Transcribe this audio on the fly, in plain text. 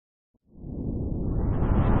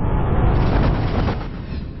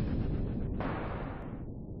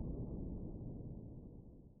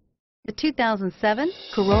The 2007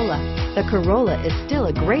 Corolla. The Corolla is still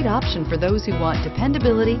a great option for those who want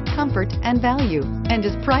dependability, comfort, and value, and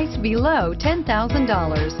is priced below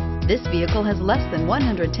 $10,000. This vehicle has less than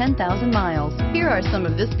 110,000 miles. Here are some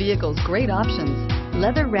of this vehicle's great options: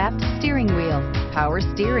 leather-wrapped steering wheel, power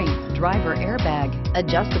steering, driver airbag,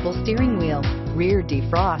 adjustable steering wheel, rear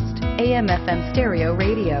defrost, AM/FM stereo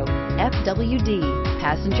radio, FWD,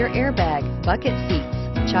 passenger airbag, bucket seats,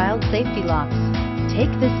 child safety locks.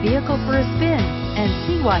 Take this vehicle for a spin and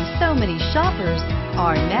see why so many shoppers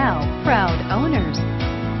are now proud owners.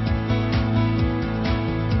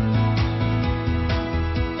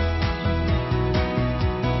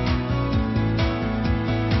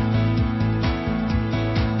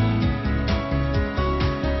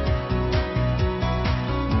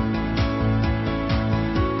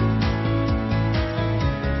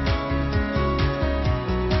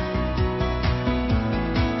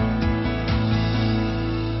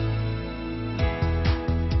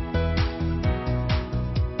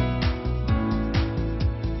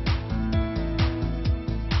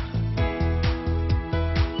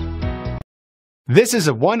 This is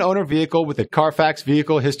a one-owner vehicle with a Carfax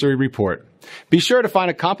Vehicle History Report. Be sure to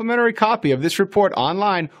find a complimentary copy of this report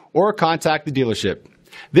online or contact the dealership.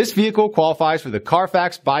 This vehicle qualifies for the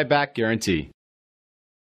Carfax Buyback Guarantee.